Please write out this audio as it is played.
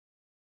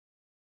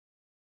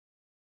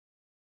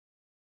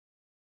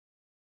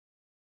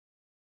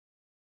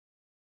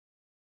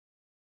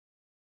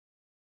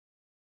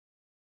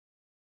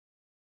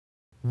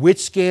which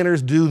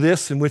scanners do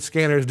this and which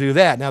scanners do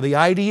that. Now the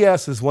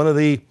IDS is one of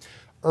the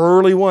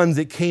early ones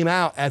that came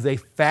out as a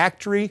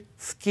factory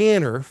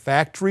scanner,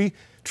 factory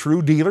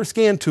true dealer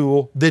scan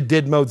tool that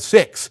did mode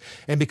 6.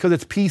 And because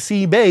it's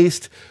PC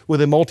based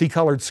with a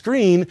multicolored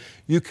screen,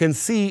 you can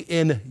see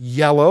in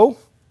yellow,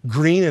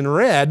 green, and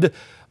red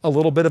a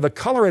little bit of a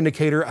color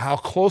indicator how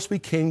close we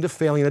came to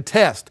failing a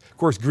test. Of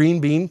course, green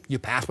being you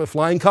pass with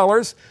flying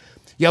colors.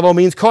 Yellow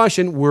means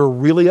caution, we're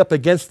really up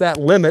against that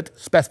limit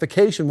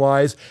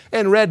specification-wise,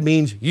 and red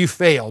means you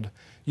failed.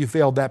 You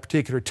failed that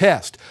particular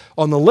test.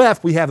 On the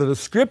left, we have a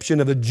description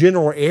of the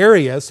general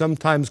area,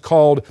 sometimes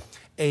called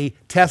a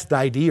test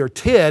ID or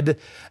TID,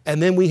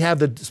 and then we have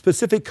the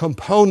specific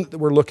component that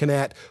we're looking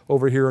at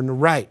over here on the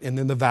right, and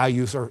then the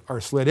values are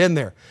slid in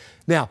there.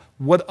 Now,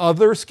 what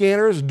other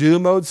scanners do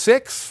mode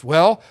 6?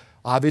 Well,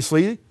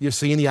 obviously, you're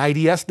seeing the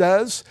IDS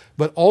does,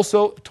 but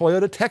also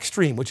Toyota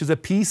TechStream, which is a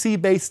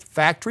PC-based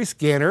factory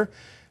scanner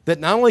that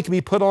not only can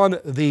be put on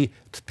the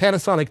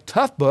Panasonic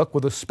Toughbook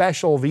with a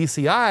special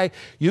VCI,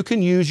 you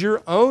can use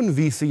your own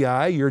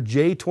VCI, your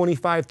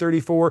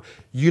J2534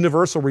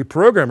 Universal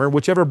Reprogrammer,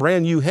 whichever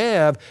brand you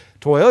have.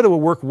 Toyota will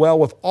work well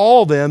with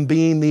all of them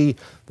being the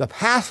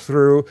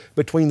pass-through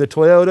between the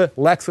Toyota,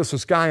 Lexus, or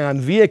Scion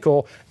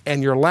vehicle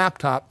and your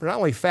laptop. Not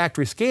only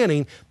factory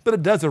scanning, but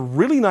it does a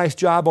really nice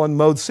job on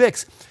mode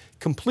 6,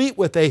 complete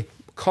with a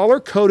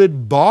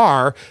color-coded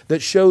bar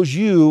that shows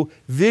you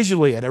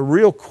visually at a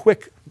real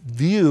quick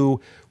view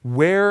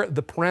where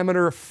the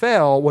parameter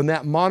fell when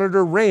that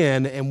monitor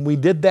ran, and we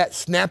did that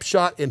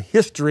snapshot in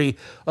history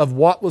of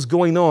what was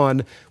going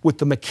on with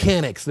the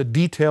mechanics, the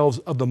details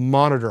of the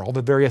monitor, all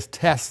the various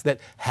tests that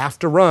have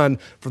to run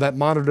for that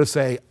monitor to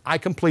say, I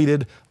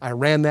completed, I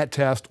ran that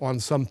test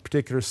on some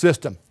particular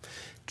system.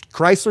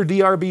 Chrysler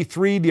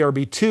DRB3,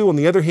 DRB2, on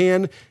the other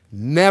hand,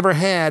 never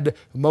had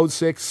mode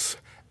 6,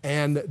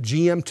 and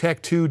GM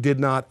Tech 2 did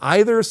not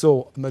either,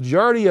 so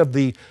majority of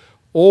the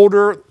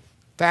older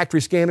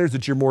factory scanners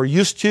that you're more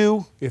used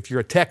to, if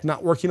you're a tech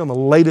not working on the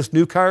latest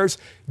new cars,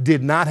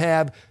 did not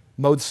have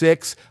mode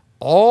 6.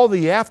 All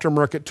the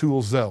aftermarket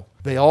tools, though,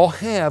 they all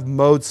have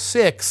mode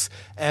 6,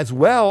 as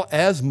well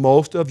as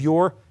most of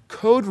your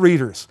code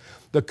readers.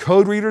 The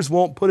code readers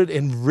won't put it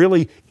in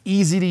really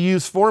easy to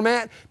use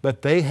format,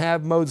 but they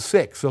have mode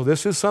 6. So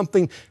this is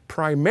something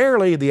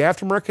primarily the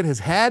aftermarket has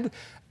had,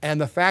 and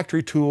the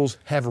factory tools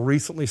have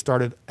recently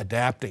started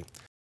adapting.